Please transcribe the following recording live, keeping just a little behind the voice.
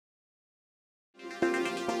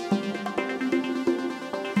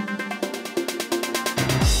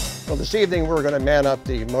Well, this evening we're going to man up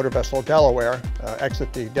the motor vessel Delaware,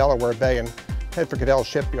 exit the Delaware Bay and head for Caddell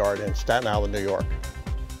Shipyard in Staten Island, New York.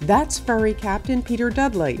 That's Ferry Captain Peter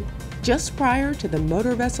Dudley, just prior to the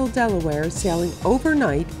motor vessel Delaware sailing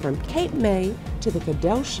overnight from Cape May to the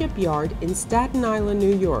Caddell Shipyard in Staten Island,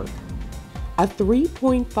 New York. A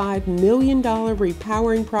 $3.5 million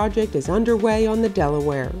repowering project is underway on the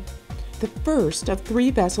Delaware, the first of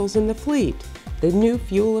 3 vessels in the fleet. The new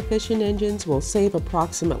fuel-efficient engines will save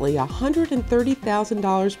approximately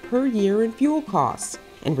 $130,000 per year in fuel costs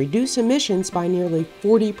and reduce emissions by nearly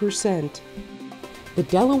 40%. The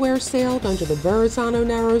Delaware sailed under the Verrazano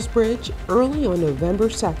Narrows Bridge early on November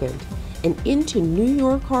 2nd and into New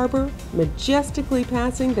York Harbor, majestically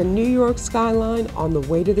passing the New York skyline on the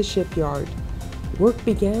way to the shipyard. Work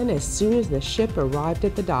began as soon as the ship arrived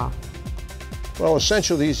at the dock. Well,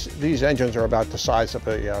 essentially these engines are about the size of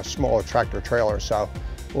a smaller tractor trailer, so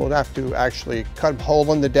we'll have to actually cut a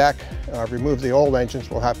hole in the deck, remove the old engines.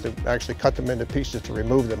 We'll have to actually cut them into pieces to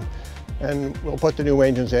remove them. And we'll put the new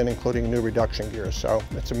engines in, including new reduction gears. So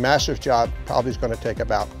it's a massive job, probably is going to take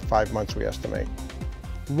about 5 months, we estimate.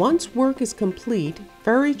 Once work is complete,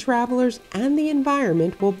 ferry travelers and the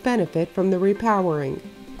environment will benefit from the repowering.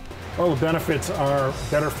 Well, the benefits are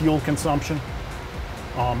better fuel consumption,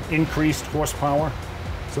 increased horsepower,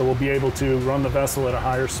 so we'll be able to run the vessel at a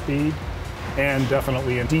higher speed, and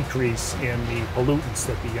definitely a decrease in the pollutants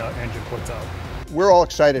that the engine puts out. We're all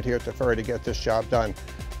excited here at the Ferry to get this job done.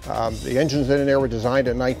 The engines in there were designed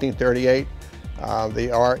in 1938.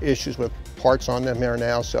 There are issues with parts on them there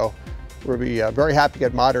now, so we'll be very happy to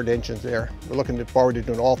get modern engines there. We're looking forward to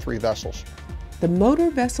doing all 3 vessels. The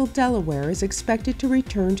motor vessel Delaware is expected to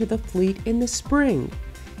return to the fleet in the spring.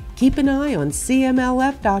 Keep an eye on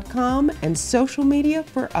CMLF.com and social media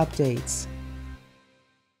for updates.